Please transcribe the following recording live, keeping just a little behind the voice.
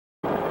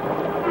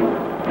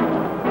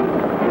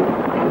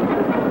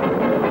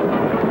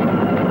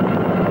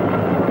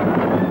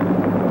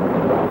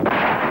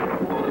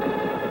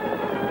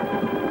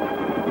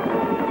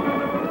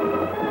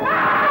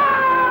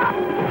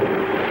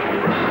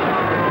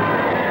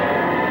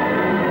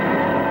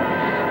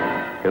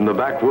In the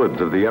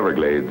backwoods of the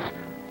Everglades,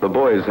 the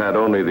boys had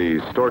only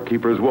the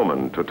storekeeper's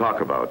woman to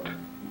talk about.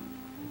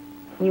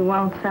 You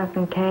want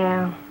something,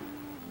 Cal?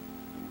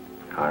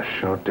 I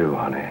sure do,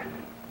 honey.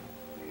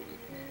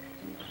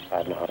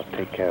 I know how to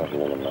take care of a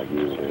woman like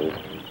you, Liz.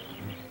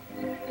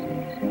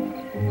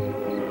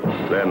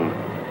 Then,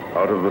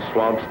 out of the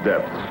swamp's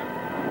depths,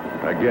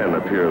 again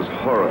appears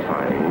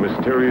horrifying,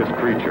 mysterious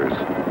creatures,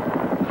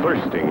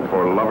 thirsting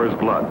for lovers'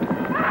 blood.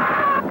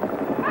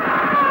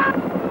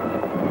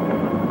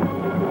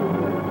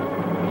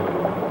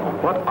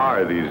 What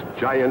are these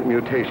giant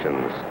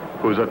mutations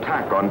whose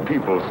attack on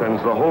people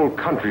sends the whole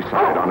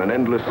countryside on an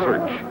endless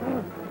search?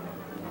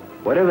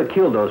 Whatever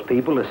killed those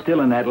people is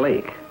still in that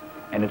lake,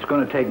 and it's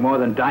going to take more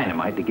than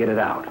dynamite to get it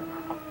out.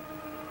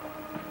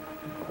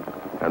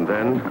 And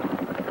then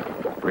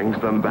brings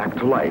them back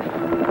to life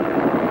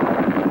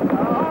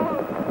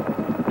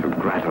to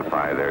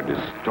gratify their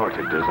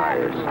distorted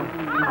desires.